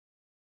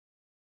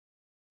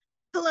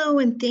Hello,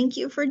 and thank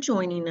you for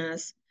joining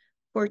us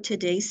for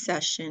today's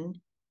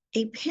session,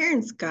 A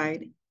Parent's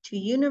Guide to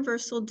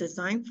Universal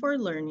Design for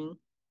Learning,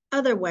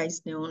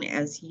 otherwise known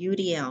as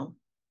UDL.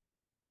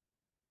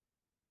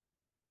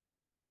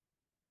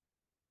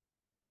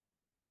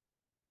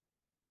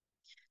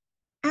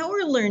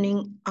 Our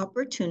learning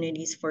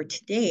opportunities for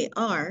today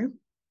are,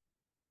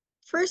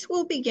 first,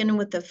 we'll begin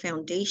with the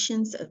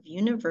foundations of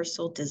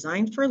universal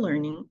design for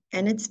learning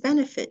and its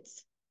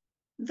benefits.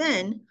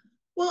 Then,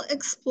 we'll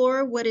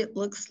explore what it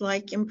looks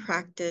like in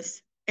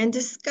practice and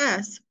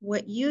discuss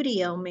what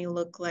UDL may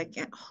look like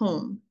at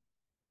home.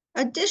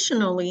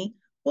 Additionally,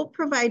 we'll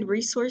provide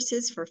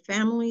resources for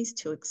families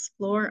to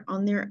explore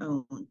on their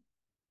own.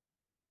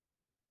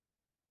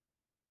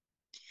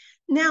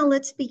 Now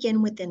let's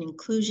begin with an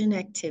inclusion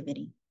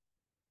activity.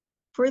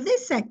 For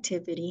this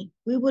activity,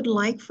 we would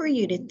like for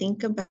you to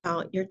think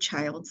about your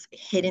child's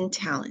hidden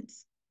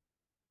talents.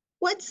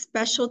 What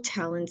special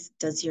talents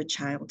does your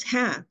child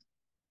have?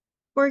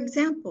 For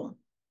example,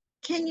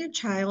 can your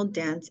child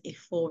dance a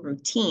full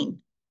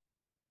routine?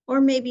 Or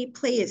maybe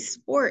play a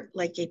sport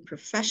like a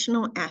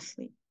professional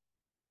athlete?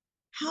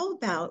 How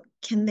about,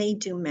 can they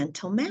do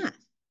mental math?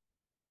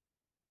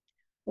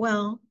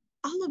 Well,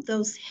 all of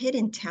those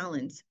hidden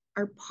talents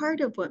are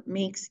part of what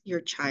makes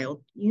your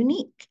child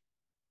unique.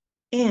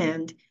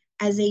 And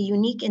as a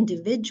unique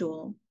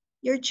individual,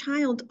 your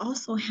child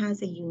also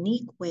has a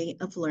unique way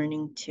of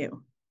learning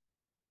too.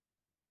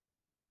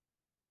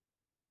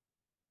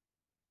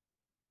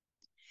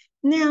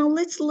 Now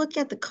let's look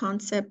at the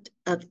concept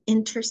of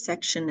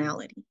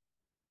intersectionality.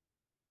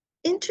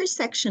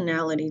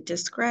 Intersectionality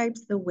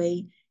describes the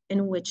way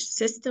in which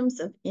systems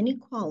of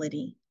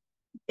inequality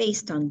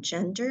based on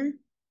gender,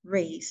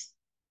 race,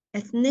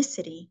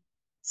 ethnicity,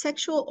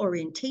 sexual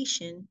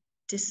orientation,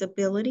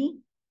 disability,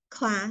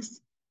 class,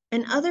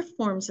 and other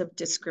forms of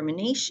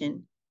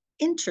discrimination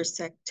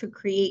intersect to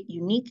create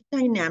unique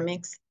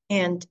dynamics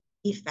and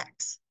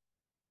effects.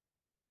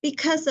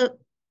 Because of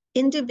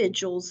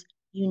individuals'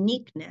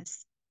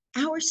 uniqueness,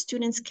 our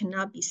students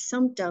cannot be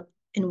summed up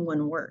in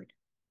one word.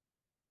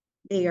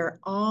 They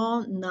are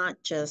all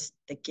not just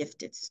the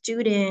gifted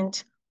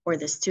student or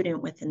the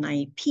student with an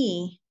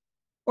IEP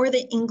or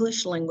the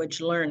English language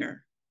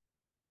learner.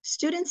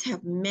 Students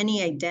have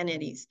many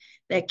identities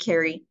that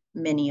carry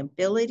many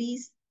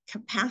abilities,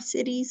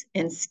 capacities,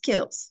 and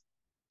skills.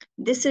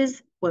 This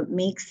is what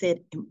makes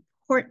it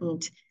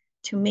important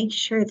to make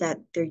sure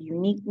that their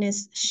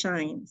uniqueness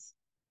shines.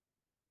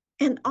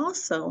 And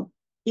also,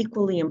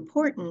 equally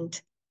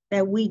important,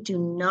 that we do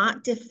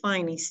not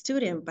define a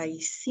student by a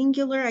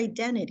singular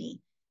identity,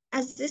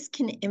 as this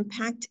can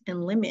impact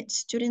and limit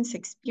students'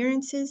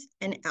 experiences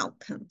and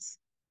outcomes.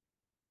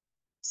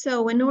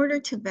 So in order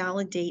to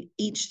validate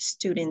each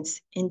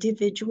student's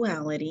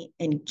individuality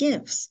and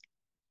gifts,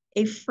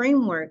 a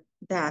framework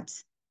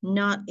that's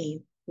not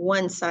a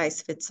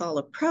one-size-fits-all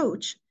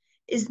approach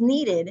is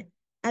needed,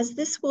 as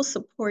this will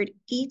support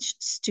each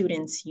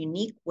student's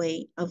unique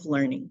way of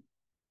learning.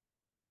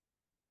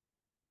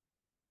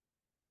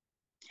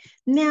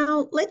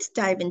 Now, let's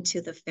dive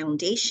into the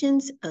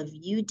foundations of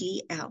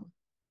UDL.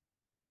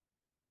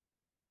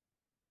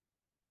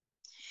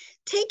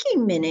 Take a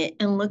minute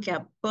and look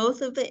at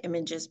both of the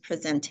images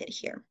presented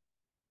here.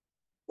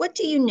 What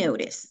do you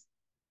notice?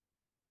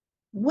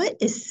 What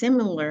is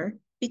similar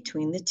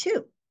between the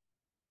two?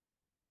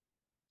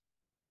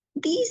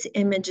 These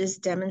images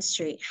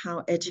demonstrate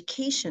how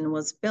education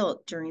was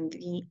built during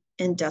the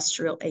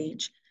industrial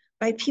age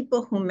by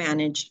people who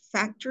managed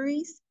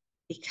factories,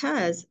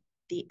 because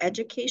the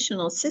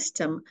educational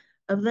system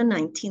of the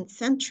 19th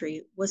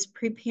century was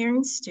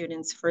preparing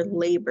students for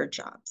labor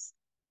jobs,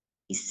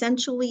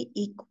 essentially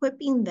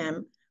equipping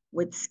them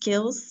with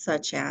skills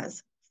such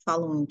as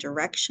following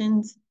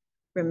directions,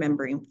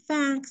 remembering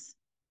facts,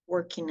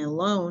 working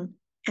alone,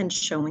 and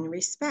showing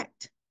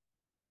respect.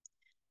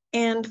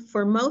 And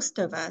for most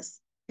of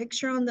us, the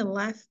picture on the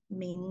left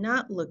may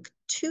not look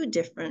too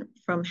different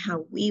from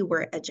how we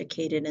were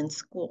educated in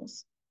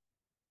schools.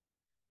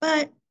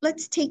 But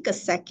let's take a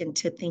second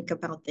to think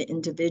about the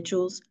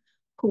individuals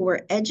who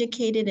were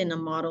educated in a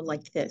model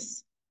like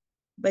this,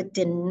 but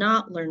did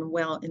not learn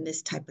well in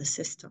this type of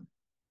system.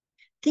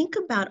 Think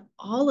about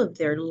all of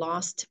their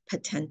lost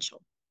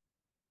potential.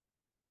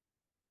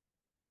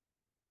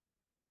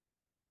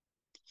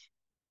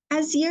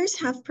 As years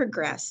have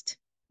progressed,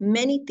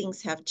 many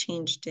things have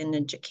changed in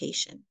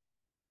education.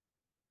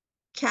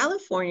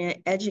 California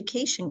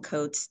Education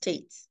Code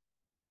states,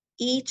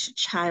 each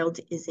child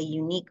is a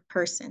unique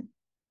person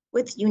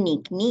with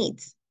unique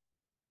needs.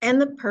 And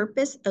the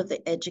purpose of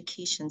the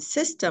education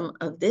system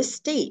of this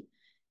state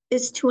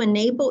is to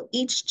enable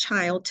each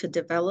child to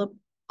develop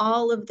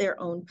all of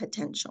their own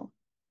potential.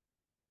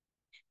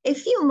 A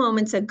few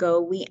moments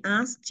ago, we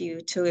asked you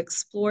to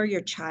explore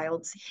your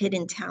child's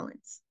hidden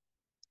talents.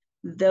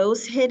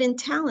 Those hidden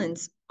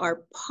talents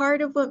are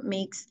part of what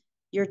makes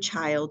your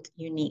child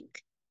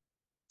unique.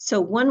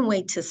 So one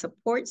way to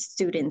support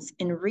students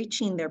in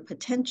reaching their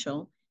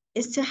potential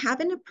is to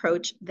have an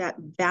approach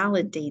that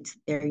validates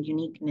their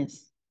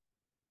uniqueness.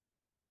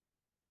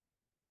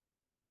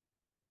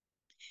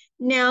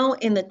 Now,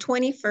 in the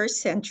 21st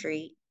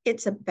century,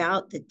 it's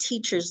about the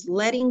teachers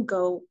letting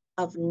go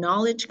of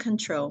knowledge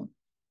control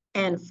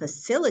and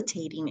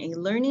facilitating a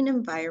learning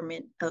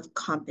environment of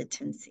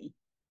competency.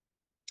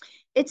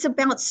 It's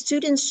about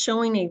students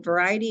showing a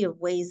variety of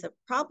ways of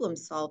problem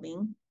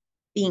solving,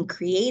 being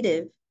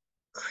creative,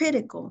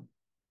 critical,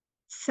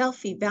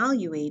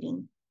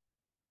 self-evaluating,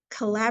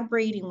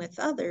 collaborating with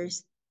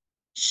others,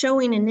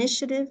 showing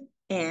initiative,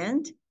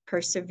 and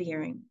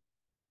persevering.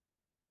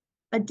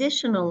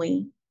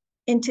 Additionally,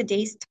 in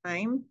today's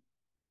time,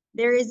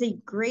 there is a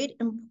great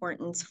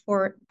importance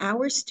for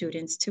our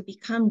students to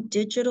become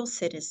digital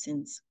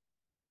citizens,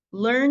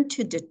 learn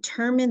to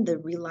determine the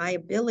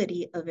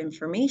reliability of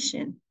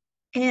information,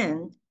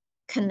 and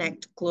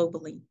connect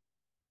globally.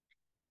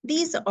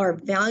 These are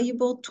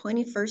valuable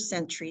 21st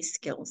century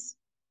skills.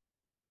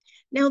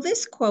 Now,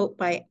 this quote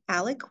by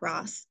Alec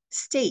Ross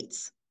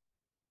states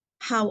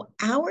how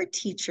our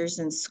teachers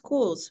and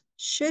schools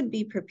should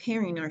be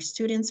preparing our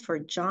students for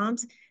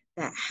jobs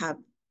that have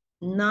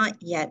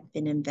not yet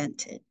been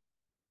invented.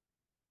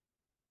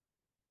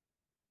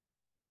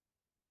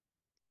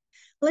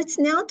 Let's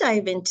now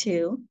dive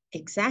into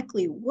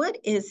exactly what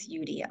is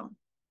UDL.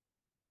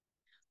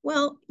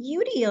 Well,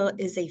 UDL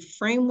is a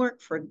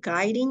framework for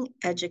guiding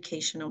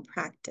educational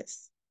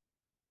practice.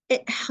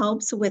 It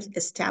helps with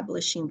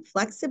establishing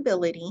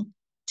flexibility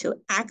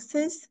to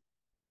access,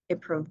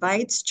 it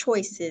provides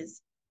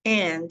choices,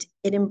 and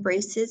it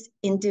embraces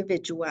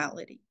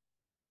individuality.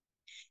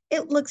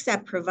 It looks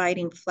at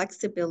providing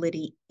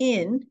flexibility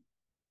in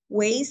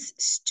ways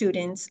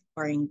students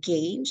are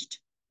engaged,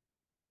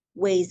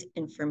 ways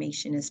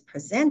information is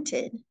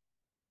presented,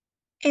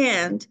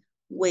 and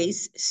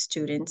ways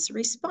students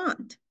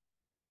respond.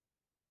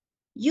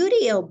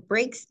 UDL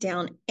breaks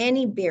down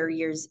any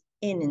barriers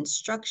in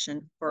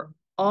instruction for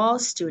all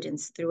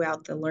students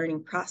throughout the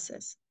learning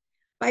process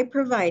by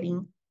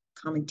providing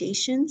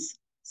accommodations,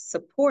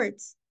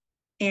 supports,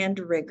 and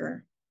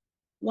rigor,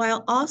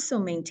 while also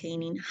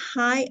maintaining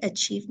high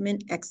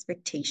achievement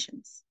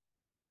expectations.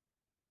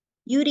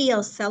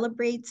 UDL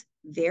celebrates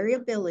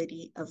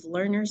variability of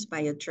learners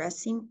by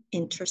addressing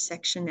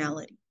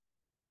intersectionality.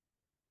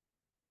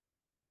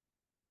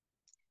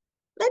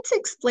 Let's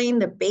explain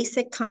the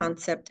basic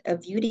concept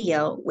of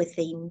UDL with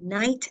a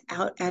night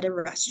out at a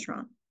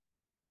restaurant.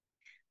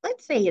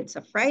 Let's say it's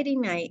a Friday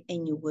night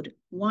and you would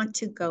want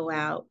to go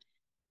out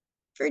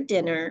for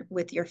dinner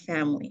with your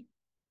family.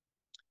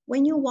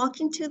 When you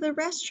walk into the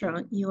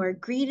restaurant, you are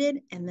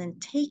greeted and then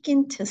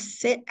taken to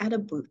sit at a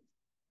booth.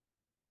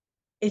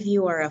 If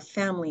you are a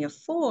family of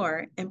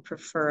 4 and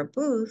prefer a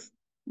booth,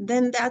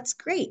 then that's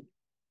great.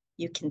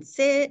 You can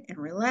sit and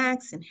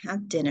relax and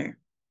have dinner.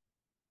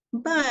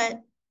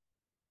 But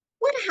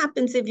what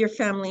happens if your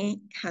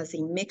family has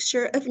a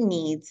mixture of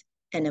needs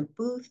and a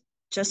booth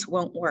just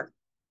won't work?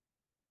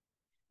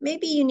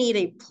 Maybe you need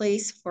a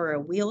place for a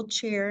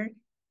wheelchair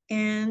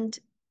and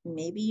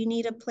maybe you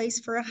need a place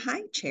for a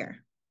high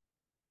chair.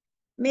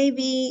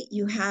 Maybe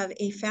you have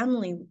a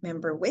family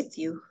member with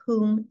you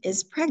whom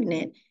is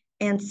pregnant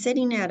and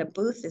sitting at a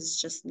booth is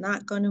just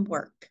not going to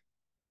work.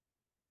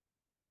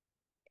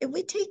 If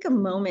we take a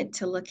moment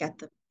to look at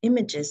the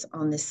images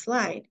on this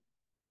slide,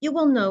 you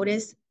will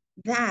notice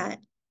that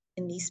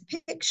in these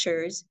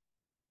pictures,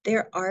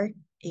 there are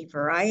a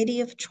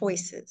variety of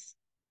choices.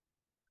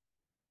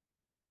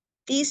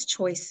 These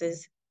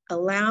choices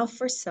allow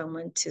for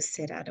someone to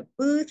sit at a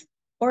booth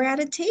or at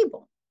a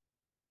table.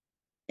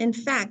 In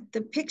fact,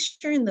 the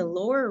picture in the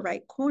lower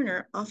right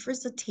corner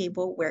offers a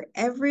table where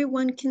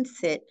everyone can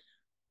sit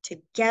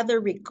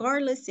together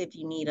regardless if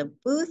you need a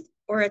booth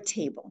or a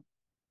table.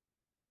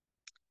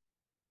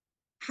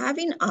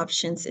 Having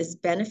options is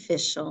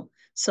beneficial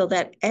so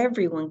that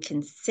everyone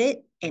can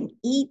sit and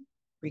eat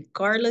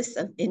regardless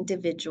of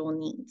individual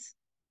needs.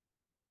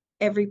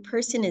 Every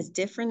person is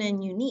different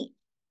and unique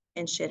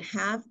and should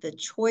have the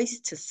choice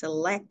to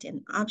select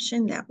an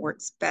option that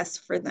works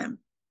best for them.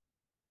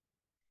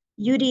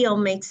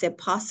 UDL makes it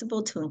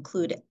possible to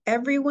include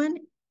everyone,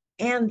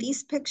 and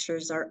these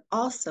pictures are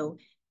also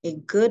a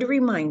good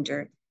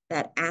reminder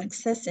that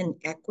access and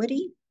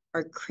equity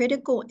are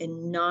critical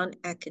in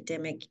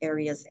non-academic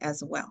areas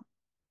as well.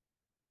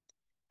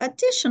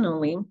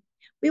 Additionally,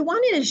 we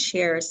wanted to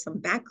share some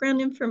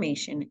background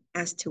information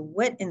as to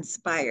what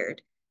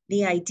inspired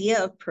the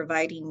idea of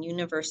providing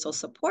universal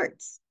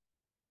supports.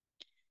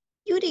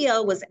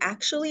 UDL was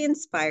actually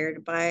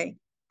inspired by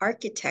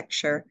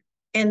architecture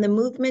and the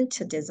movement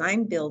to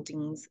design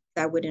buildings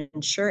that would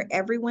ensure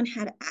everyone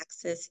had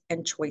access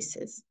and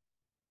choices.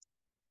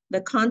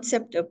 The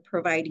concept of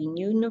providing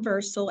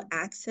universal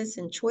access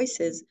and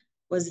choices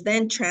was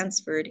then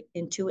transferred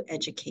into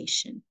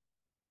education.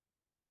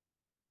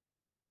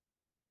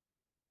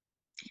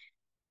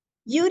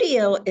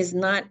 UDL is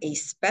not a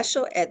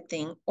special ed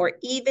thing or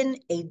even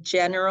a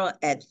general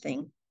ed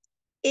thing.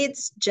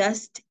 It's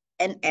just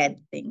an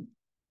ed thing.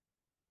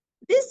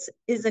 This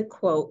is a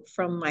quote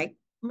from Mike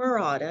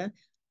Murata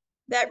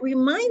that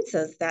reminds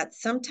us that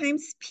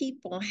sometimes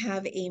people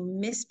have a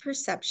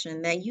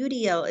misperception that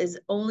UDL is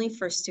only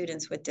for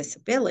students with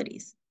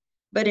disabilities.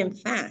 But in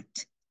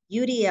fact,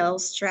 UDL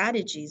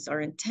strategies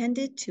are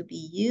intended to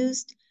be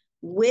used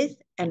with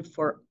and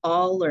for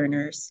all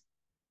learners.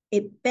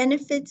 It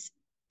benefits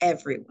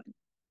everyone.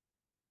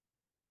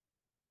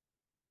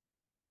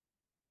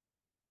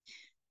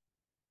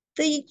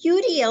 The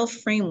UDL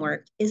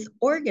framework is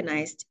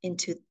organized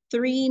into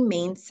three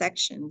main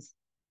sections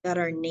that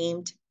are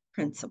named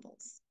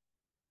principles.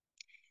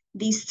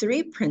 These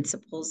three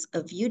principles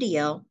of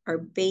UDL are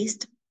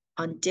based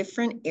on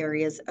different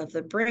areas of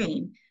the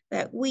brain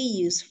that we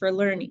use for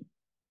learning.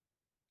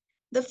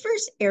 The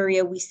first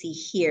area we see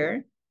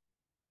here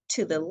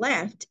to the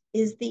left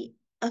is the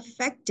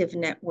affective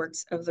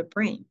networks of the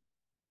brain.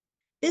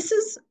 This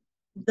is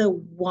the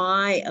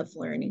why of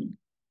learning.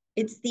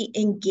 It's the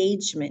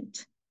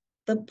engagement,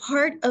 the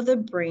part of the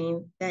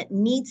brain that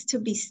needs to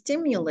be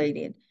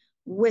stimulated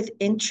with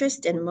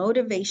interest and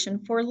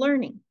motivation for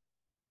learning.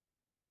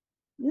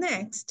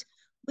 Next,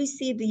 we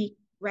see the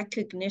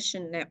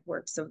recognition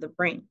networks of the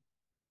brain.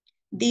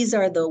 These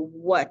are the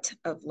what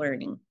of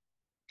learning.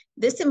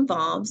 This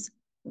involves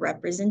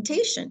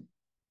representation.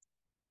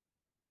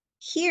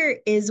 Here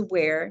is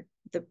where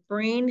the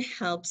brain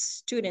helps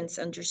students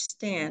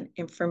understand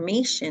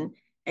information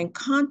and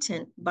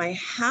content by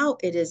how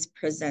it is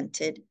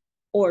presented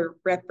or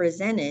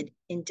represented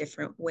in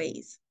different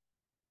ways.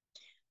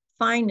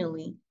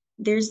 Finally,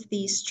 there's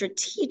the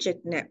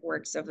strategic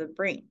networks of the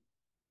brain.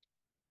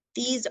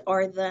 These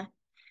are the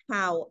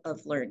how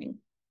of learning.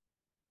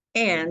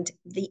 And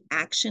the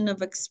action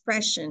of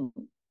expression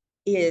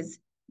is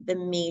the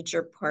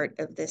major part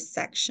of this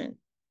section.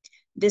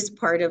 This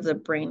part of the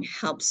brain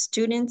helps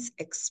students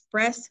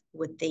express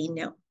what they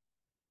know.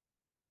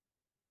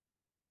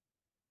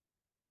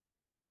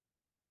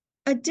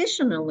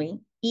 Additionally,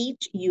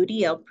 each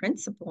UDL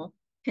principle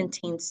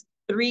contains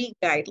 3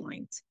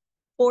 guidelines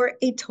for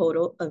a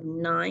total of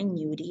 9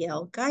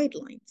 UDL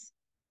guidelines.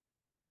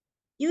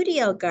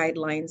 UDL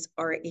guidelines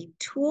are a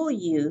tool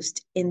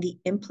used in the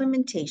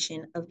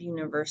implementation of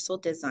universal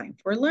design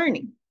for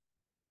learning.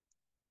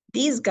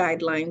 These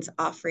guidelines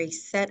offer a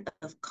set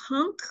of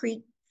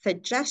concrete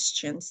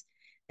suggestions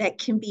that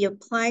can be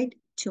applied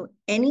to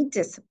any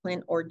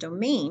discipline or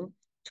domain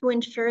to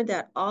ensure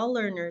that all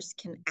learners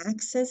can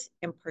access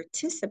and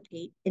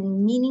participate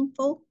in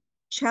meaningful,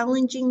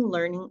 challenging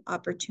learning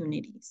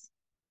opportunities.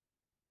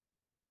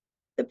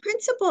 The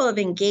principle of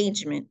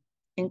engagement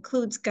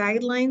includes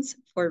guidelines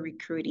for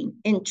recruiting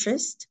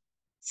interest,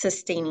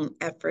 sustaining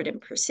effort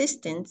and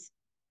persistence,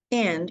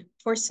 and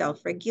for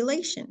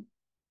self-regulation.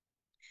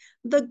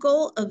 The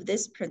goal of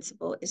this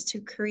principle is to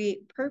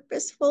create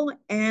purposeful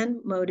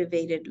and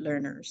motivated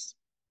learners.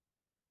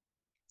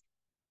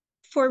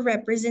 For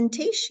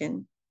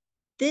representation,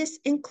 this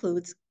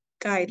includes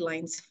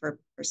guidelines for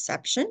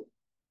perception,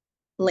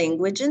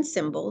 language and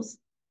symbols,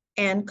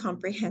 and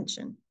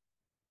comprehension.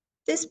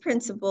 This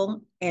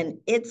principle and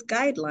its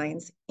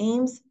guidelines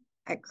aims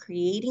at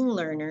creating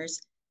learners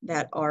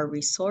that are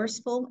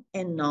resourceful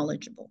and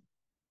knowledgeable.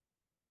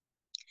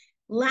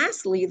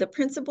 Lastly, the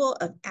principle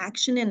of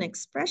action and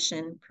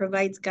expression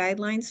provides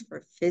guidelines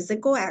for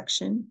physical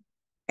action,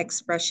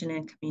 expression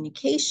and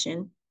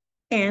communication,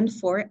 and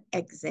for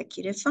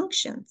executive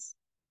functions.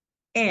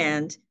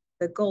 And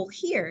the goal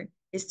here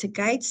is to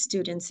guide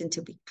students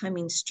into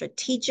becoming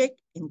strategic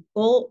and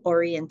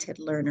goal-oriented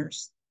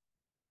learners.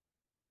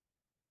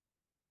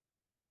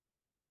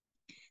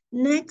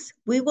 Next,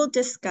 we will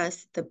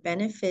discuss the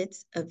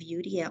benefits of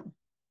UDL.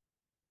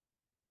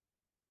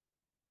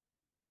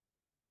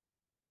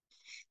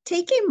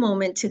 Take a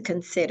moment to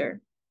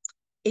consider,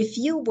 if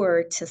you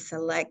were to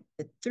select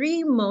the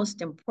 3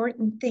 most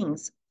important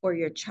things for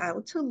your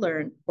child to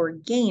learn or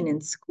gain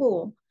in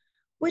school,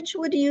 which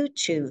would you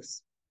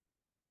choose?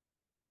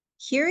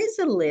 Here is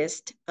a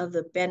list of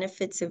the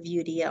benefits of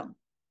UDL.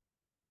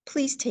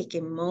 Please take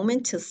a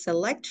moment to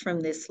select from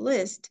this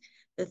list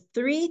the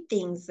 3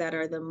 things that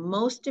are the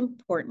most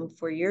important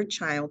for your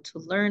child to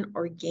learn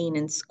or gain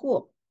in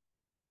school.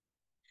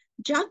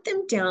 Jot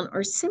them down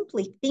or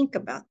simply think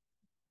about them.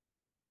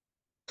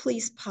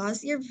 Please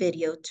pause your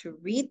video to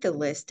read the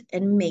list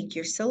and make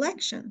your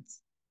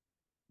selections.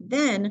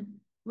 Then,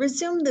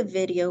 resume the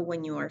video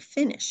when you are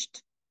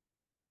finished.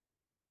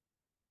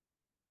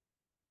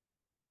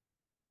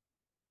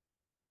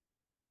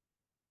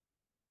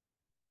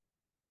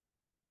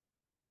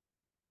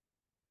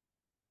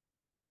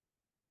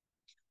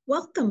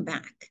 Welcome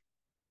back.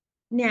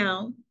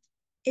 Now,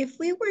 if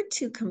we were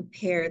to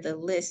compare the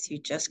list you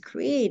just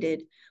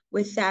created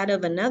with that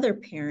of another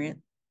parent,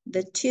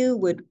 the two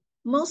would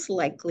most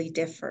likely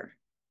differ.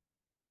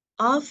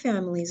 All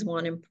families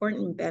want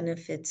important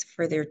benefits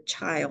for their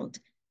child.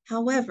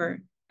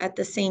 However, at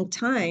the same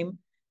time,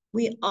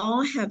 we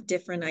all have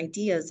different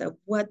ideas of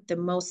what the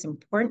most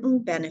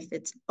important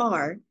benefits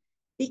are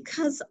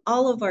because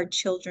all of our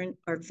children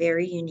are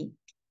very unique.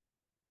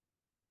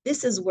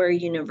 This is where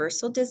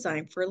universal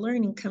design for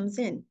learning comes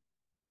in.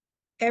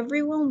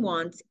 Everyone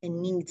wants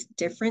and needs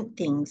different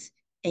things,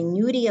 and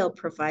UDL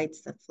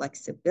provides the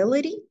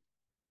flexibility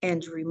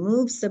and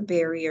removes the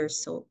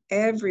barriers so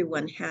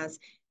everyone has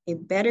a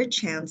better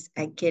chance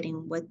at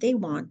getting what they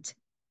want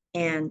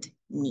and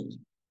need.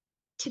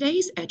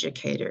 Today's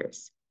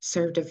educators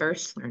serve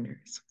diverse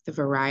learners with a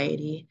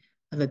variety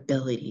of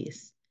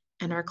abilities,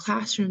 and our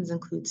classrooms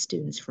include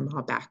students from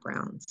all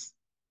backgrounds.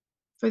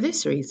 For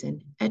this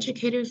reason,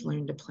 educators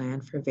learn to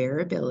plan for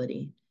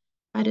variability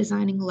by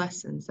designing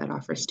lessons that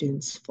offer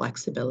students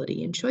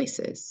flexibility and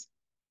choices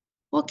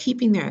while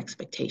keeping their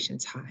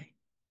expectations high.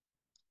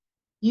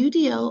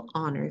 UDL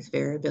honors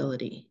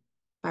variability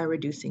by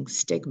reducing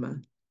stigma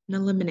and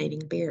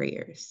eliminating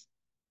barriers.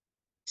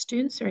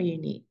 Students are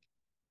unique,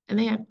 and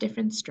they have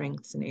different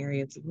strengths and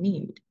areas of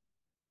need.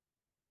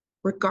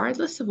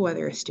 Regardless of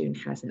whether a student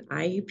has an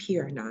IEP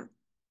or not,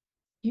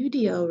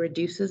 UDL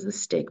reduces the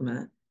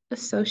stigma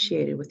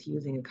associated with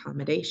using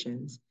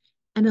accommodations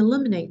and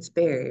eliminates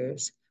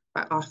barriers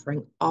by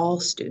offering all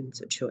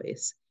students a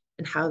choice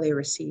in how they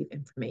receive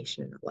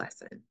information in a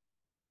lesson.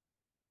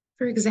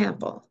 For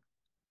example,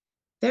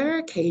 there are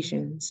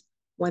occasions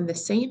when the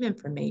same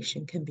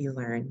information can be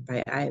learned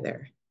by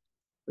either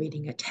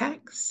reading a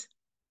text,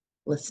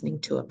 listening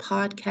to a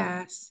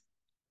podcast,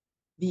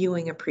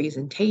 viewing a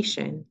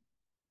presentation,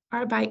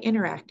 or by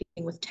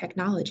interacting with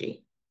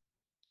technology.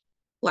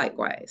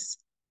 Likewise,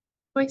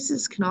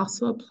 choices can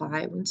also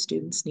apply when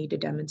students need to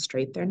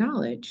demonstrate their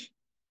knowledge.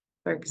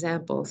 For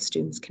example,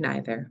 students can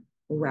either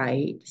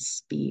write,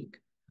 speak,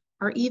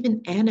 or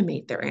even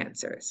animate their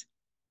answers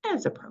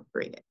as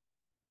appropriate.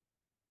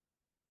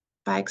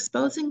 By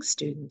exposing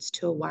students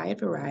to a wide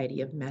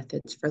variety of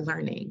methods for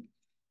learning,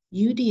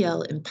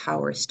 UDL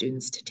empowers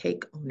students to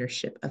take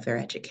ownership of their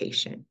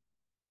education.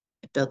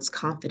 It builds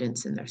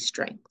confidence in their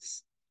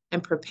strengths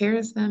and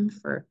prepares them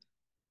for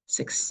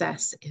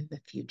success in the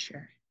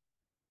future.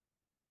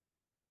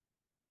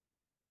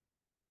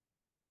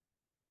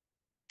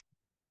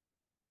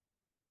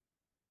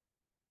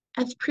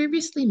 As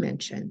previously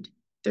mentioned,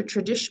 the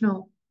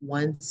traditional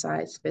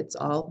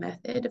one-size-fits-all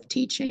method of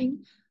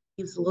teaching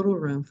leaves little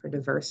room for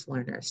diverse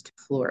learners to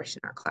flourish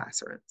in our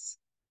classrooms.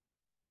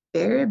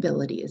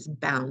 Variability is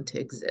bound to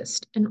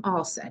exist in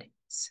all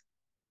settings.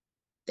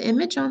 The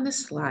image on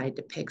this slide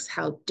depicts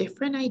how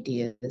different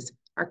ideas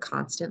are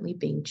constantly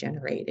being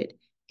generated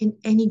in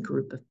any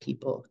group of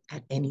people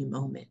at any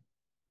moment.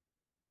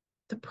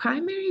 The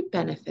primary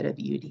benefit of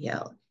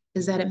UDL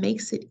is that it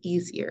makes it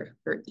easier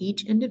for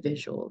each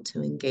individual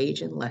to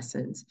engage in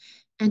lessons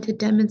and to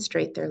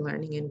demonstrate their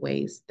learning in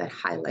ways that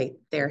highlight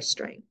their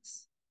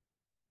strengths.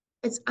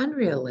 It's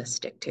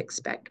unrealistic to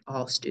expect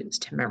all students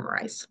to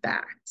memorize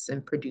facts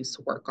and produce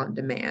work on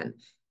demand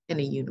in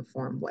a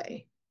uniform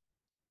way.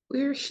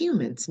 We're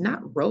humans,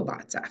 not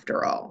robots,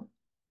 after all.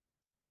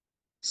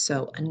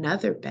 So,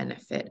 another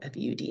benefit of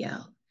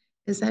UDL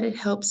is that it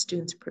helps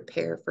students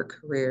prepare for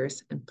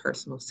careers and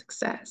personal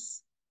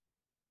success.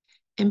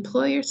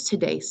 Employers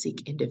today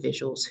seek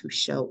individuals who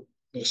show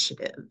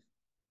initiative,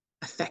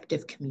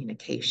 effective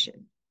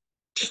communication,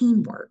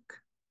 teamwork,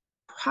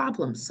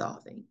 problem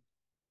solving,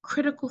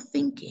 critical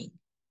thinking,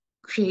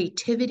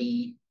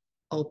 creativity,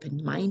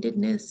 open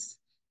mindedness,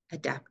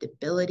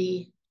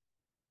 adaptability,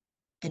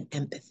 and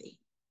empathy.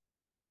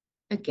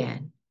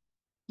 Again,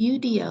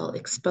 UDL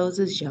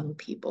exposes young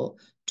people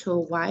to a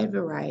wide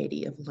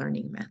variety of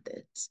learning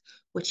methods,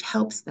 which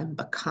helps them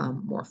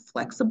become more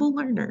flexible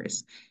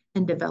learners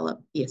and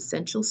develop the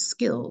essential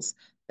skills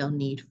they'll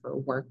need for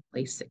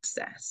workplace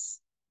success.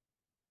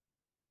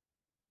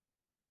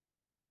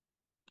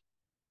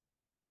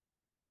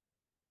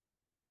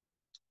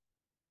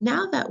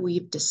 Now that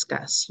we've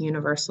discussed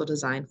Universal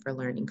Design for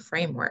Learning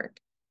framework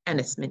and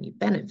its many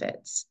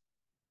benefits,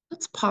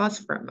 let's pause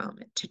for a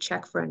moment to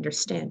check for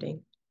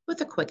understanding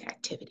with a quick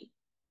activity.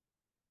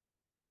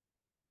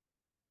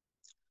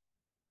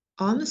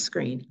 On the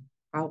screen,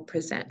 I'll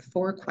present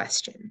 4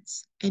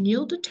 questions, and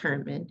you'll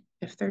determine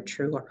if they're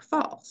true or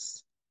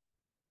false.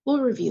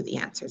 We'll review the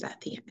answers at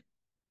the end.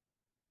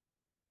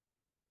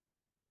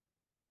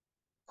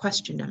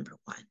 Question number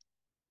 1.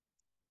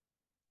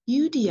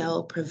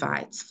 UDL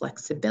provides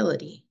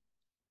flexibility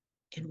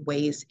in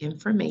ways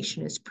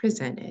information is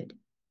presented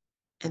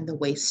and the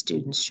way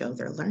students show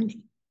their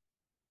learning.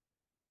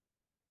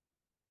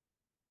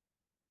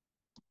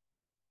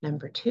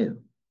 Number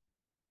 2,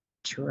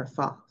 true or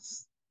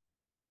false?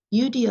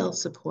 UDL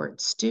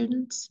supports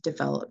students'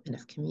 development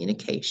of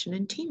communication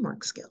and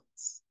teamwork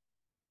skills.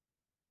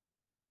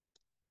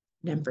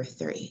 Number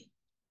 3,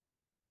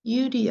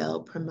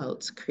 UDL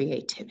promotes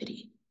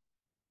creativity.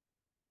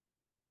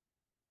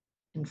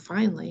 And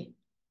finally,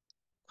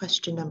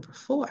 question number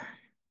 4,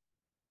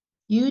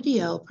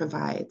 UDL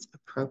provides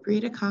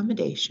appropriate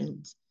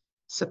accommodations,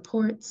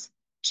 supports,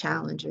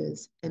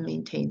 challenges, and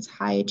maintains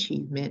high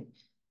achievement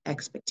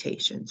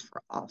expectations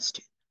for all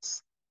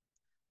students.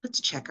 Let's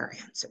check our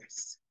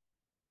answers.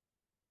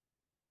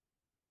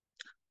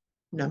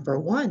 Number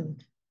 1,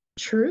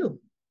 true.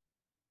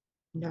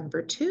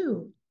 Number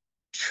 2,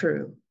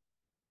 true.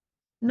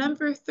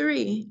 Number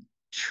 3,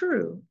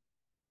 true.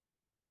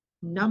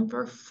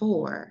 Number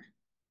 4,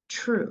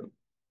 true.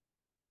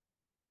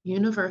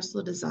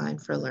 Universal design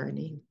for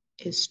learning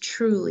is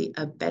truly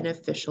a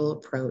beneficial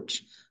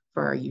approach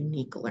for our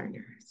unique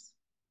learners.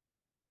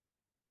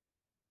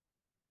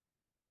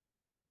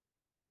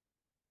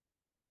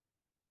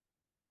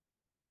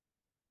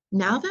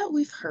 Now that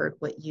we've heard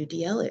what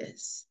UDL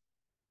is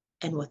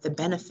and what the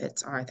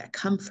benefits are that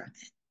come from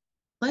it,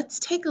 let's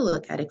take a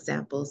look at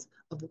examples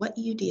of what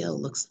UDL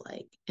looks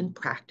like in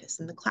practice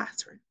in the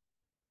classroom.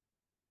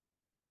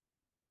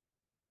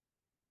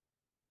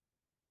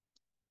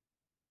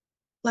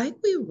 Like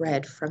we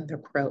read from the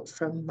quote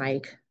from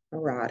Mike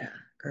Murata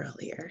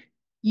earlier,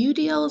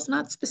 UDL is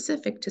not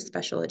specific to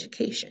special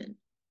education.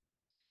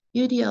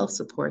 UDL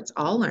supports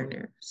all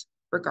learners,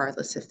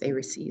 regardless if they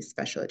receive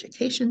special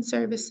education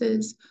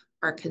services,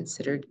 are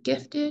considered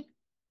gifted,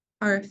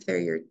 or if they're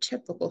your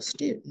typical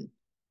student.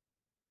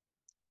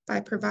 By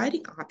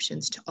providing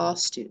options to all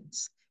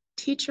students,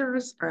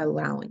 teachers are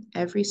allowing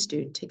every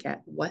student to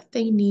get what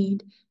they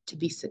need to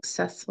be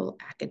successful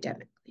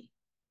academically.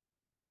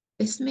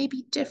 This may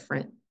be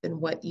different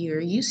than what you're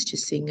used to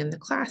seeing in the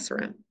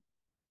classroom.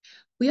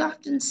 We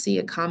often see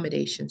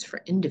accommodations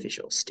for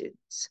individual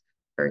students.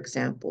 For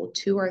example,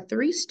 2 or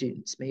 3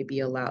 students may be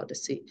allowed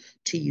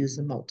to use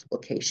a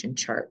multiplication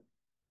chart,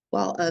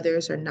 while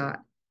others are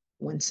not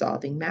when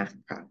solving math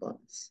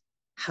problems.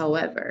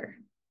 However,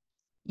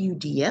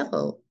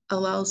 UDL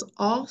allows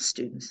all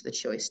students the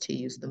choice to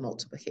use the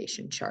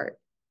multiplication chart.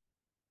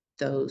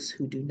 Those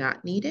who do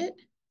not need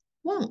it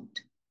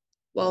won't,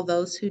 while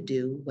those who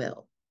do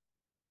will.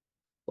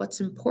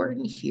 What's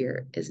important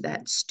here is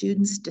that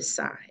students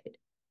decide,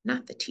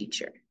 not the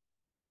teacher.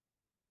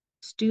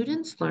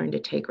 Students learn to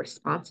take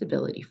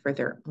responsibility for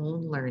their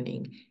own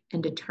learning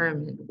and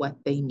determine what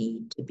they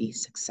need to be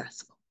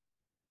successful.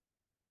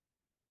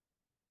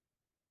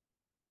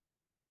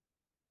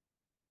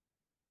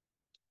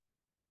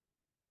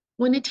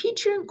 When a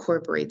teacher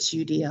incorporates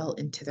UDL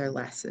into their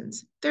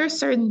lessons, there are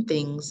certain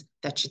things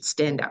that should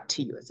stand out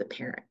to you as a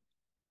parent.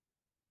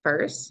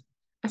 First,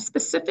 a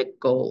specific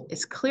goal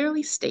is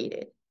clearly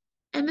stated,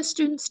 and the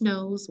student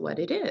knows what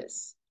it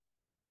is.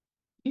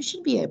 You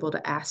should be able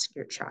to ask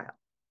your child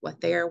what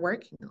they are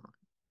working on,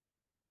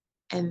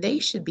 and they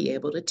should be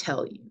able to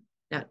tell you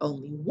not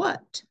only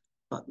what,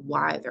 but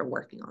why they're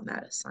working on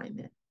that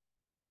assignment.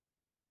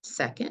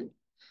 Second,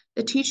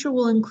 the teacher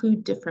will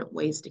include different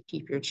ways to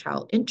keep your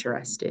child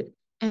interested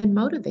and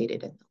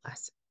motivated in the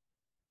lesson.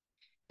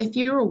 If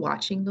you were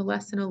watching the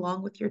lesson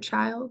along with your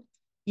child,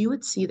 you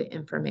would see the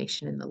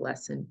information in the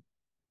lesson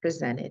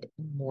presented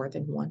in more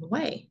than one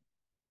way.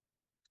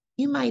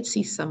 You might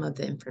see some of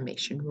the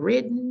information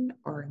written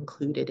or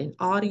included in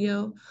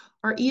audio,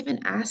 or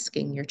even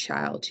asking your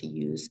child to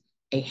use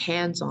a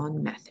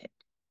hands-on method.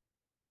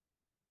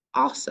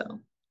 Also,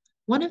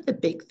 one of the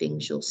big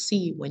things you'll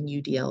see when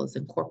UDL is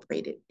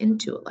incorporated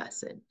into a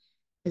lesson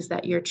is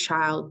that your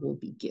child will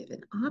be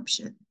given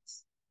options.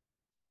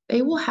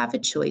 They will have a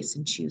choice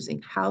in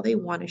choosing how they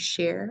want to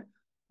share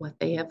what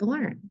they have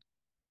learned.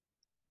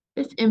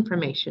 This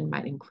information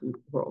might include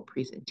oral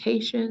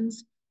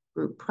presentations,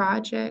 group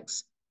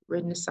projects,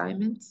 written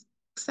assignments,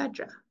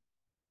 etc.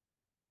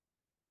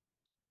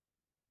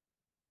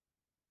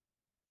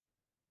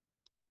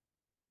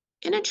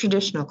 In a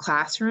traditional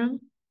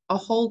classroom, a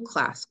whole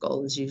class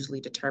goal is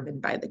usually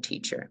determined by the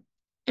teacher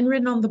and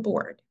written on the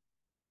board.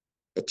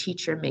 The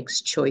teacher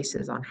makes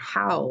choices on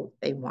how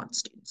they want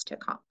students to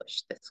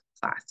accomplish this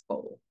class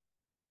goal.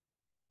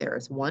 There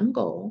is one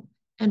goal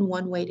and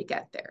one way to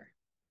get there.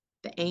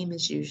 The aim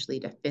is usually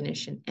to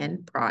finish an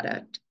end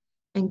product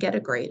and get a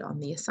grade on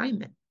the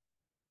assignment.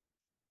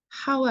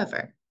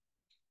 However,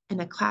 in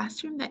a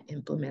classroom that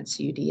implements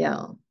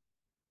UDL,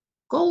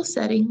 goal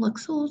setting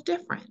looks a little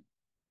different.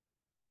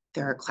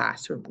 There are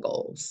classroom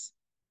goals.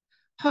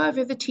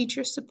 However, the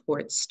teacher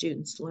supports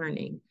students'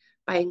 learning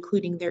by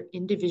including their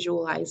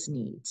individualized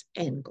needs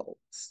and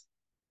goals.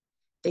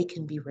 They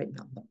can be written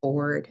on the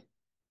board,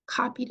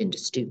 copied into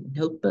student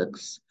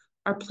notebooks,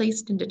 or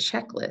placed into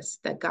checklists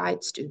that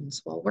guide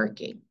students while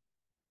working.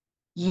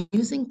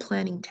 Using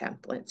planning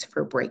templates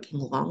for breaking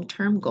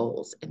long-term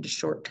goals into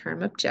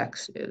short-term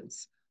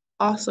objectives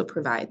also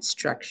provides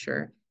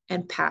structure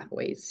and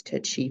pathways to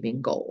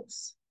achieving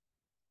goals.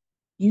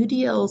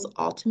 UDL's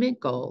ultimate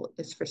goal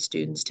is for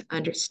students to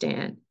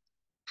understand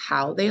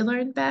how they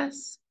learn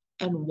best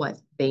and what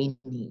they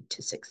need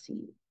to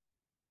succeed.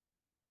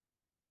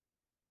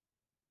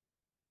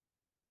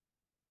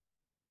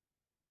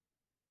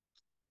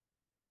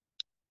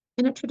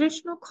 In a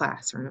traditional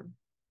classroom,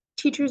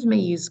 teachers may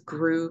use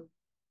group,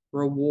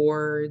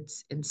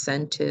 rewards,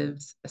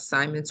 incentives,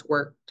 assignments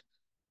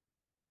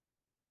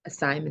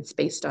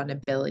based on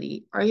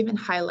ability, or even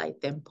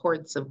highlight the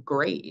importance of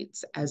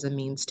grades as a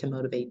means to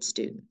motivate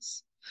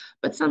students.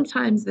 But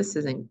sometimes this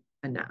isn't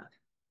enough.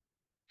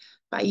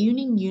 By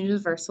using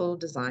universal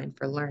design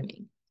for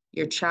learning,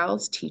 your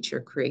child's teacher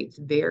creates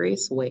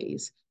various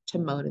ways to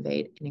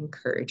motivate and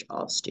encourage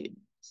all students.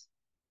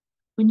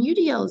 When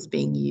UDL is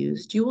being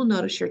used, you will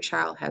notice your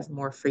child has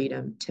more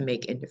freedom to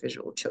make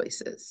individual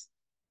choices.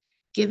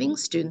 Giving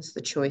students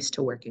the choice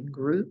to work in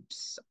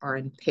groups or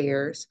in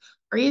pairs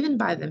or even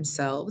by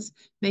themselves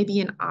may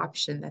be an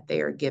option that they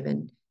are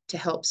given to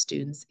help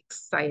students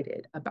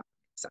excited about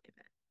the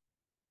assignment.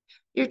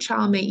 Your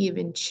child may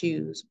even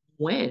choose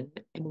when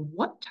and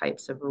what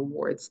types of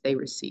rewards they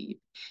receive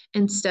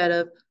instead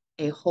of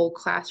a whole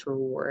class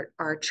reward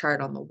or a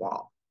chart on the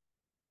wall.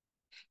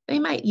 They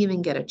might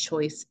even get a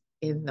choice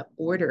in the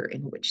order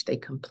in which they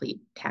complete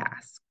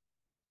tasks.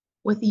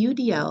 With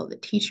UDL, the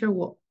teacher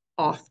will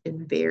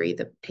often vary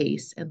the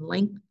pace and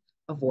length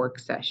of work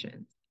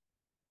sessions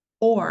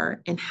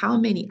or in how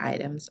many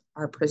items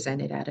are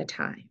presented at a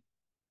time.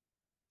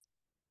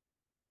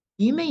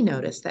 You may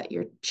notice that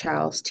your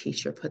child's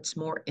teacher puts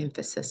more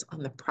emphasis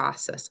on the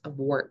process of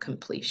work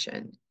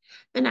completion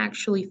than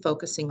actually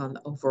focusing on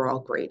the overall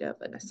grade of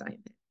an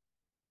assignment.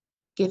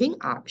 Giving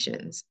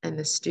options and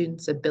the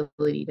student's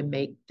ability to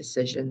make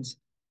decisions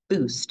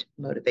boost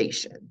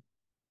motivation.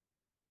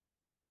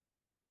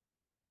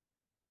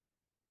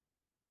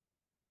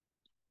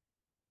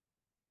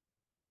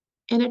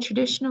 In a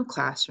traditional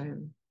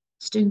classroom,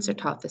 students are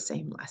taught the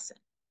same lesson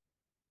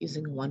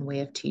using one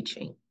way of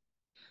teaching.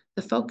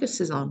 The focus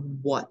is on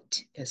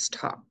what is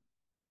taught.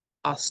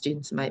 All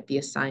students might be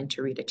assigned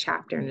to read a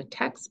chapter in a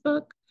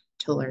textbook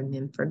to learn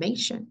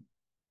information.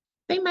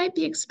 They might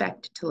be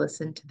expected to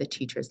listen to the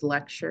teacher's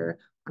lecture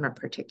on a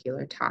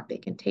particular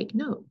topic and take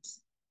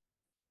notes.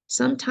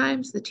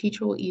 Sometimes the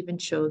teacher will even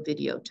show a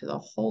video to the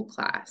whole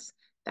class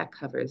that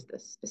covers the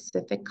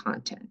specific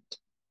content.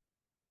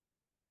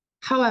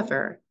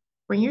 However,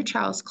 when your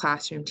child's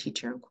classroom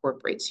teacher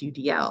incorporates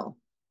UDL,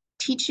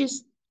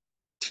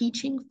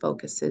 teaching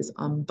focuses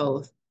on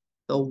both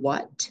the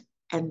what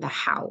and the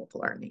how of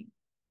learning.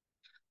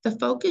 The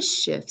focus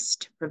shifts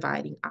to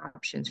providing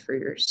options for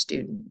your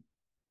student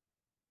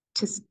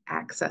to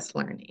access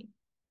learning.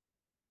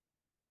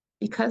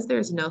 Because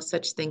there's no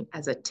such thing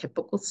as a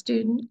typical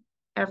student,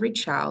 every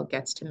child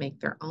gets to make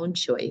their own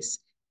choice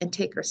and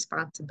take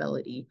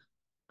responsibility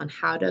on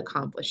how to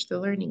accomplish their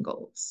learning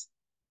goals.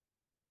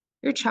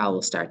 Your child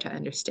will start to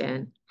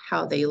understand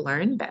how they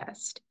learn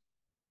best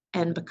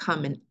and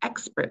become an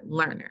expert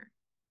learner,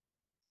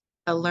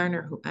 a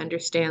learner who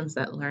understands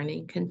that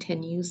learning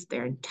continues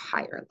their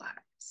entire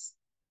lives.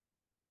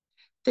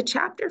 The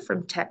chapter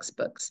from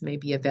textbooks may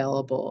be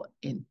available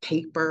in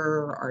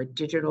paper or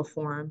digital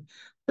form,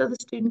 so the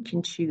student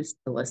can choose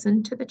to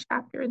listen to the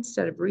chapter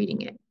instead of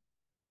reading it.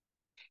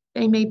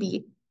 They may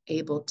be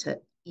able to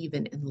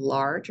even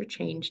enlarge or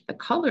change the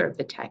color of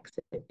the text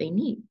if they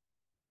need.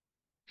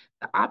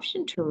 The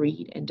option to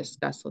read and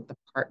discuss with the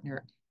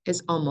partner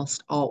is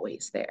almost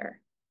always there.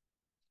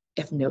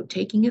 If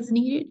note-taking is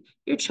needed,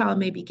 your child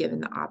may be given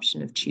the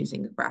option of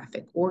choosing a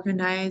graphic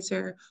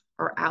organizer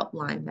or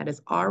outline that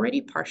is already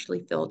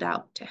partially filled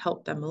out to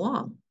help them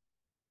along.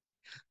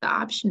 The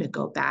option to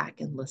go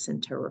back and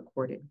listen to a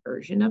recorded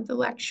version of the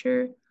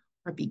lecture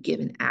or be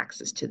given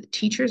access to the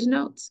teacher's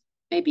notes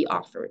may be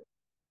offered.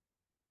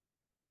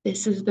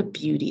 This is the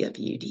beauty of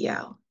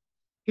UDL.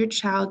 Your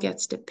child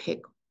gets to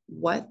pick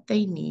what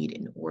they need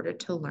in order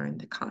to learn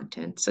the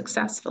content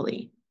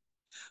successfully.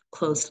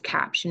 Closed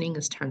captioning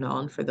is turned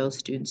on for those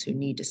students who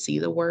need to see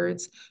the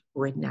words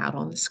written out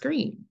on the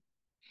screen.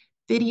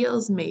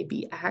 Videos may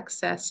be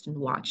accessed and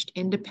watched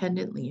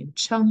independently in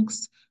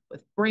chunks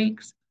with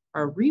breaks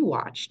or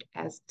rewatched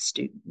as the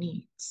student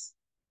needs.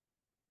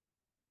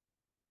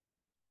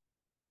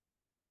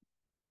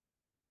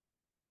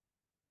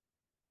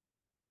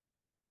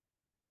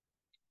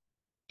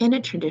 In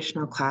a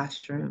traditional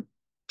classroom,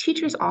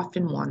 teachers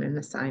often want an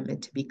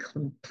assignment to be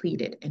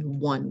completed in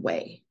one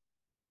way,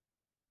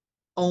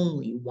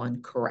 only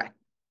one correct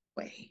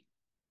way.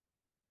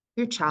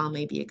 Your child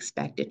may be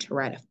expected to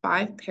write a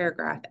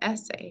 5-paragraph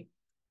essay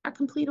or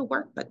complete a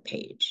workbook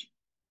page.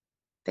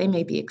 They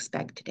may be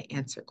expected to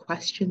answer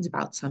questions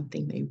about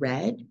something they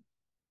read.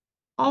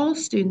 All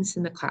students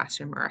in the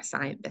classroom are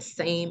assigned the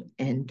same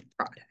end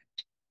product.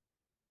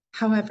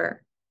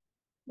 However,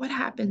 what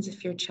happens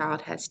if your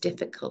child has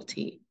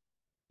difficulty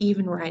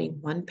even writing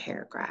one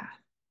paragraph?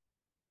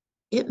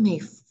 It may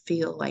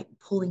feel like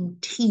pulling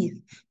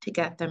teeth to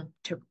get them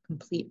to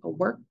complete a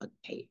workbook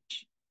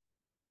page.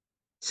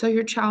 So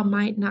your child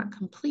might not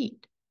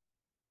complete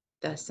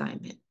the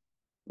assignment,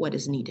 what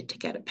is needed to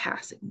get a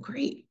passing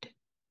grade.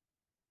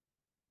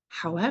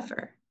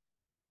 However,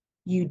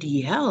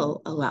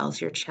 UDL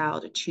allows your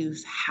child to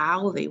choose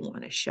how they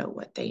want to show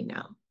what they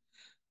know.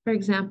 For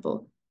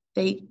example,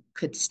 they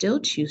could still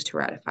choose to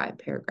write a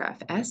 5-paragraph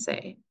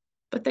essay,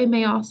 but they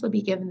may also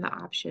be given the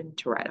option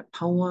to write a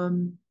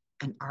poem,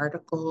 an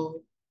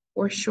article,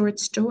 or short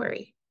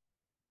story.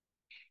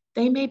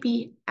 They may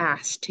be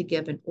asked to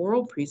give an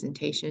oral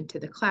presentation to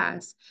the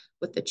class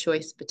with the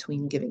choice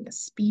between giving a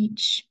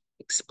speech,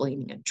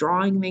 explaining a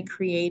drawing they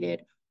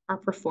created, or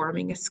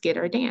performing a skit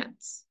or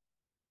dance.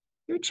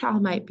 Your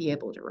child might be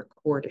able to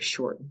record a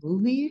short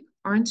movie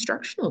or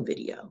instructional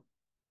video.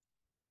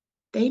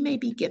 They may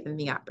be given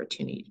the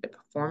opportunity to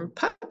perform a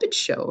puppet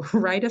show,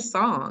 write a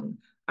song,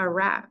 a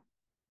rap,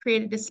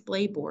 create a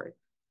display board,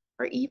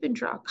 or even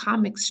draw a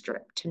comic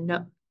strip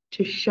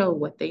to show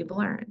what they've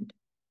learned.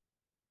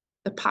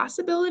 The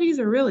possibilities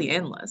are really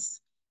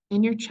endless,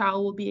 and your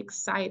child will be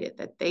excited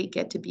that they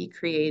get to be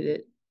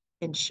creative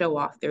and show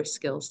off their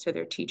skills to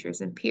their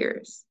teachers and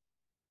peers.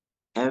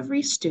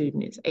 Every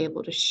student is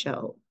able to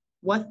show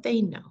what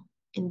they know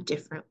in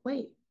different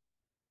ways.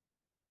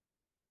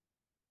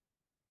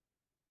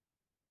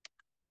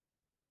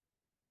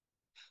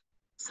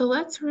 So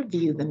let's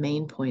review the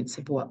main points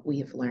of what we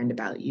have learned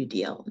about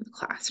UDL in the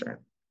classroom.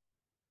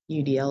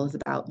 UDL is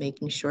about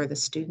making sure the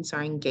students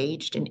are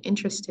engaged and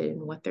interested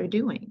in what they're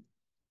doing.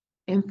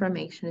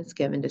 Information is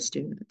given to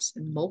students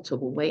in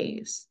multiple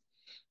ways,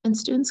 and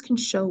students can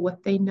show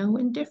what they know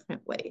in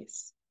different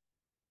ways.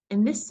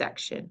 In this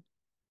section,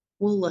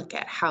 we'll look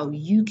at how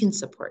you can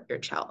support your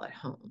child at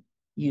home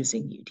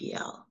using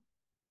UDL.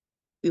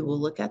 We will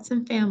look at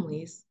some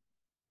families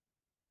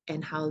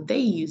and how they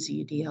use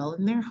UDL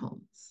in their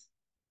homes.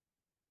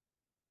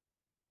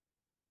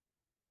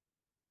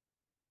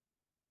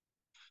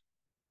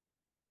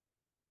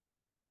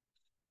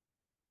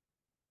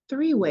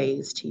 Three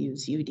ways to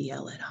use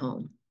UDL at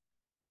home.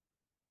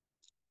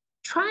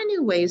 Try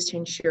new ways to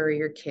ensure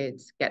your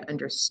kids get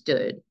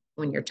understood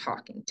when you're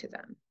talking to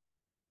them.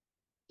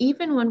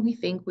 Even when we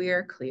think we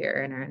are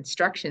clear and our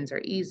instructions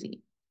are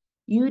easy,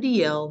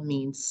 UDL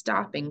means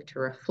stopping to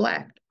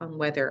reflect on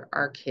whether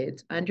our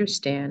kids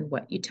understand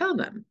what you tell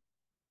them.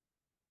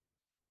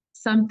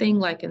 Something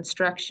like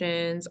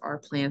instructions or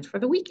plans for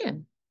the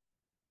weekend.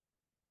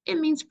 It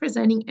means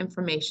presenting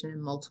information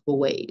in multiple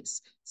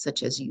ways,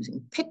 such as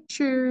using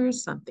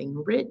pictures, something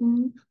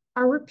written,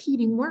 or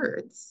repeating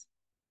words.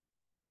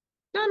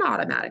 Don't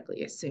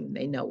automatically assume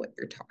they know what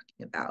you're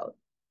talking about.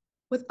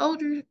 With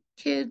older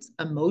kids,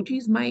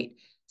 emojis might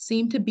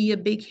seem to be a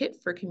big hit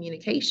for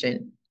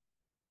communication.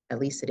 At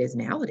least it is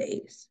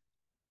nowadays.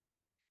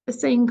 The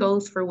same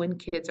goes for when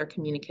kids are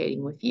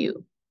communicating with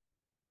you.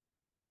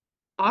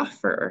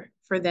 Offer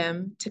for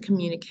them to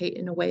communicate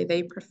in a way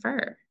they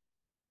prefer.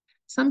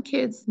 Some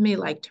kids may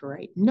like to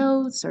write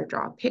notes or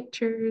draw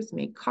pictures,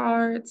 make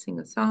cards, sing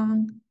a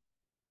song.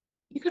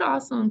 You could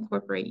also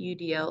incorporate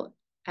UDL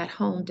at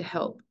home to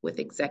help with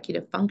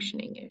executive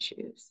functioning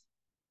issues.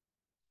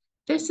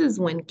 This is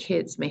when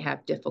kids may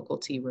have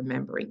difficulty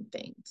remembering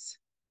things,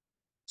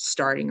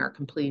 starting or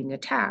completing a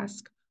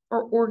task,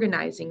 or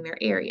organizing their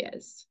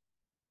areas.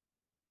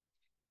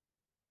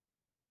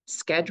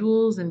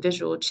 Schedules and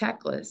visual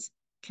checklists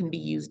can be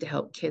used to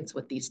help kids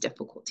with these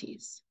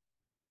difficulties.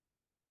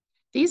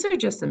 These are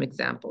just some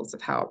examples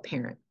of how a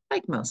parent,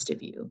 like most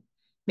of you,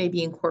 may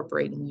be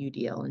incorporating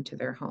UDL into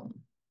their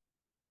home.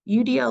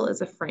 UDL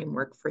is a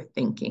framework for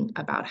thinking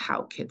about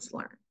how kids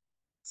learn,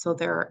 so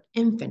there are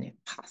infinite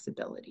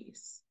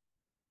possibilities.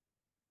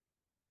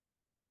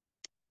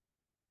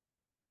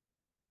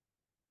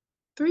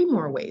 Three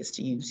more ways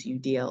to use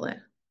UDL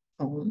at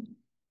home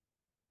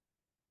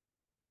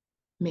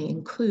may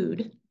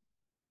include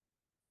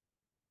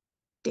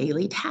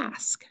daily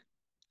task.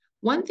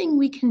 One thing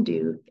we can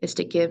do is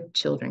to give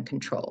children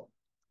control,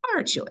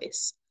 our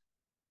choice,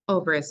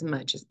 over as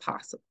much as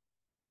possible.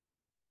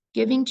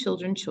 Giving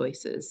children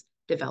choices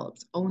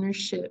develops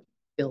ownership,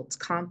 builds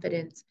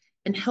confidence,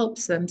 and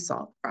helps them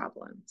solve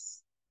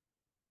problems.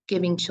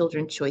 Giving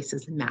children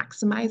choices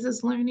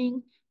maximizes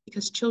learning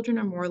because children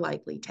are more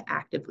likely to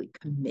actively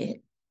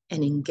commit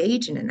and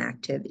engage in an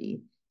activity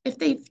if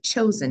they've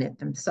chosen it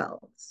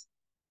themselves.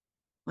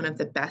 One of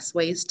the best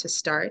ways to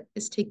start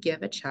is to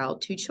give a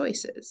child two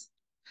choices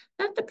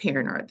that the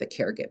parent or the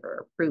caregiver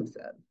approves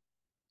of,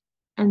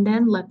 and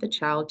then let the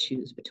child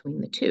choose between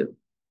the two.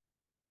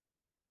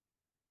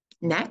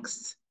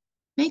 Next,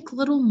 make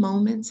little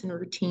moments and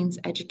routines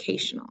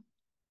educational.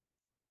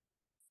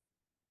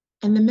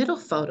 In the middle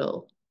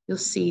photo, you'll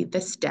see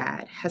this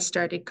dad has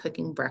started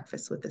cooking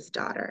breakfast with his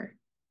daughter.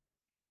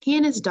 He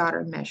and his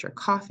daughter measure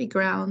coffee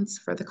grounds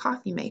for the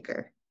coffee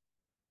maker.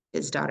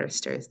 His daughter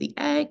stirs the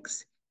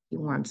eggs, he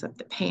warms up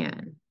the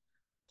pan.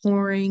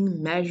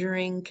 Pouring,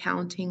 measuring,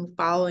 counting,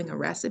 following a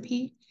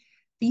recipe,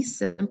 these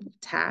simple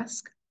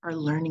tasks are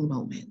learning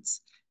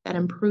moments that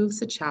improves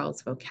the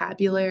child's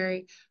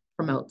vocabulary,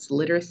 promotes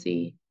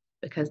literacy,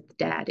 because the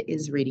dad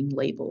is reading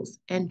labels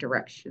and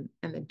direction,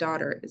 and the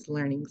daughter is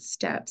learning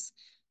steps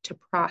to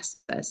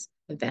process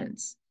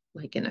events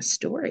like in a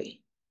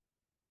story.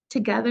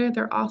 Together,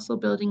 they're also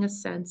building a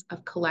sense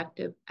of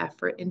collective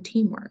effort and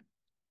teamwork.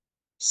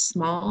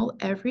 Small,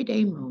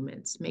 everyday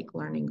moments make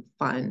learning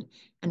fun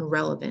and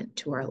relevant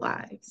to our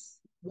lives.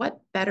 What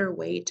better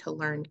way to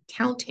learn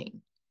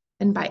counting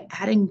than by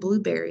adding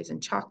blueberries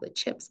and chocolate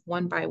chips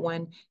one by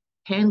one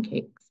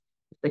pancakes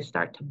as they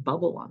start to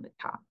bubble on the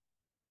top?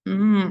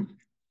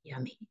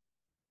 Yummy.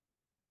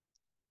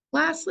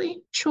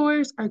 Lastly,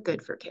 chores are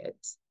good for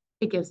kids.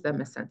 It gives them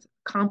a sense of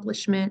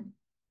accomplishment.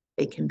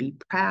 They can be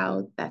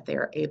proud that they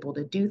are able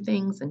to do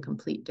things and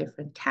complete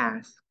different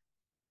tasks.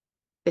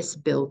 This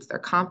builds their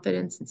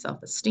confidence and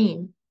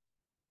self-esteem.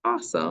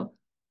 Also,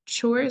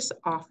 chores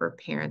offer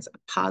parents a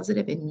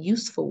positive and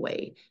useful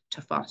way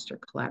to foster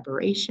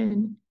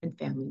collaboration and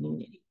family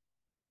unity.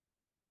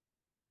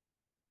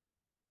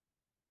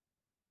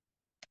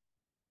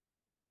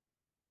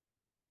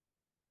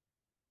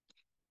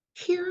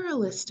 Here are a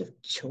list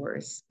of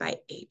chores by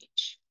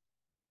age.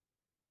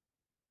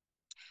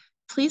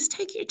 Please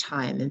take your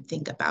time and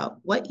think about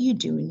what you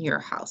do in your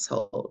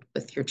household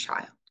with your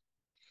child,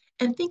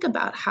 and think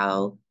about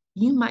how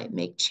you might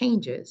make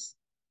changes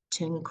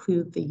to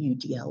include the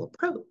UDL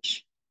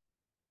approach.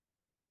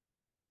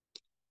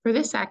 For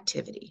this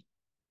activity,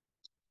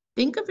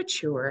 think of a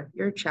chore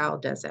your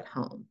child does at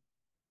home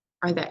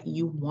or that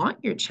you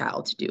want your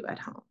child to do at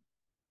home.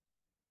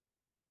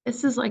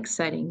 This is like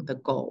setting the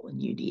goal in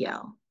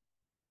UDL.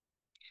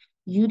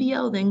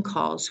 UDL then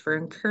calls for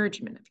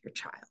encouragement of your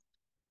child.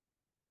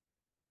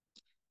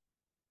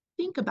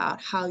 Think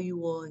about how you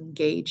will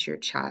engage your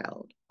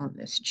child on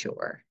this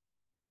chore.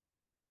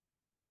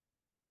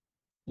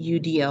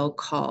 UDL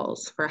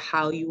calls for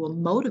how you will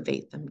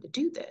motivate them to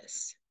do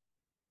this.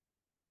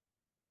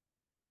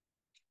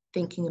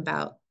 Thinking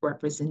about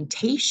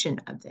representation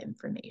of the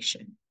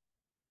information.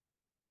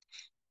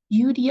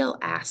 UDL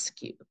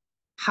asks you,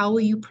 how will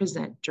you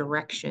present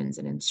directions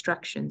and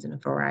instructions in a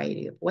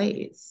variety of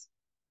ways?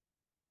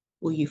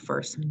 Will you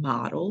first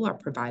model or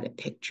provide a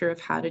picture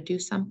of how to do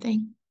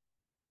something?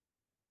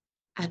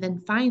 And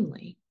then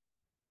finally,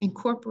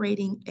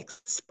 incorporating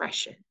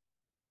expression.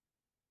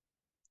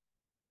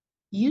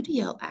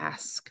 UDL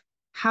asks,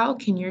 how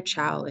can your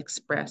child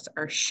express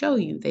or show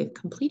you they've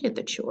completed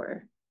the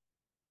chore?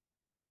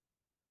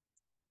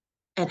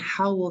 And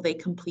how will they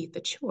complete the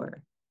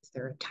chore? Is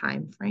there a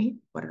time frame?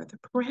 What are the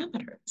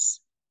parameters?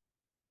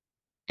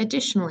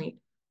 Additionally,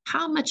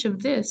 how much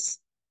of this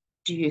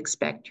do you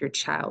expect your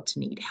child to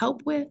need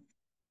help with,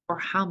 or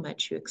how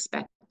much you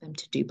expect them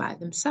to do by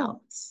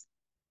themselves?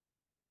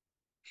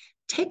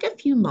 Take a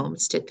few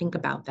moments to think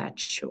about that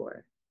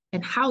chore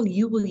and how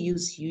you will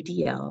use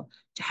UDL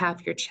to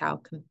have your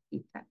child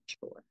complete that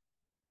chore.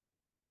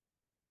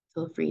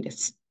 Feel free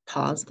to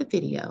pause the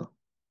video.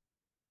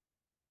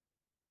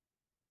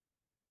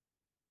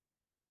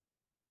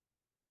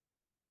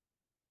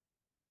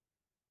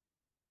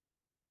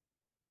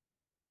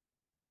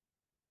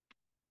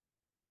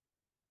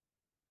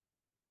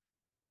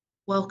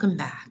 Welcome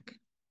back.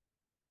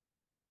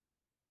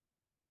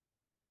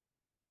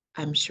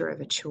 I'm sure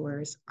the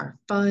chores are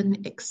fun,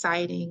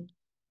 exciting,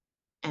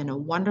 and a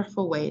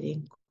wonderful way to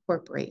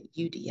incorporate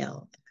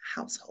UDL in the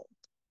household.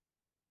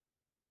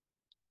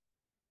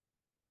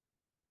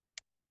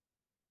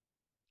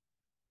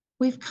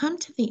 We've come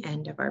to the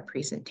end of our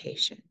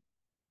presentation.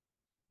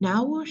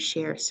 Now we'll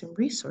share some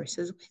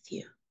resources with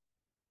you.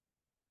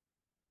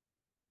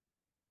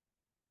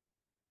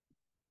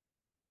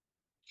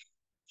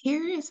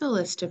 Here is a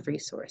list of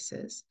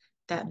resources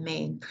that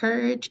may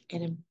encourage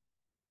and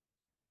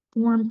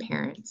inform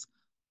parents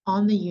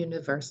on the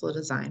universal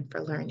design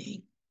for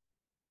learning.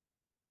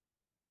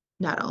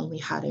 Not only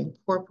how to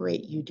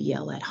incorporate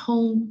UDL at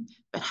home,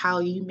 but how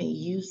you may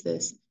use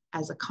this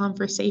as a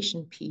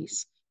conversation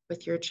piece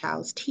with your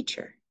child's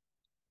teacher.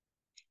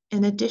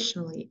 And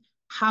additionally,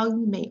 how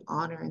you may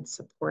honor and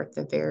support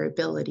the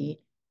variability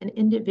and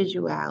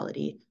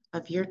individuality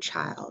of your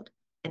child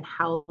and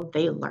how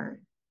they learn.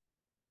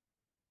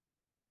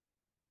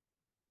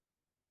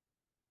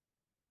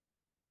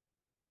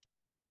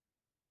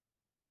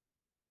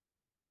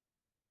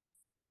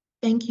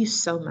 Thank you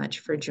so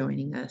much for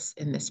joining us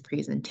in this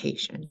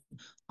presentation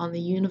on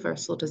the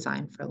Universal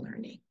Design for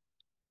Learning.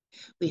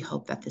 We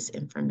hope that this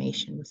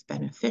information was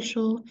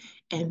beneficial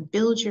and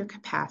builds your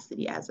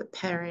capacity as a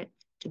parent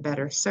to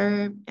better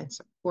serve and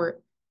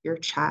support your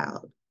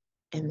child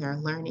in their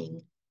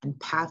learning and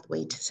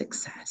pathway to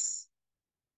success.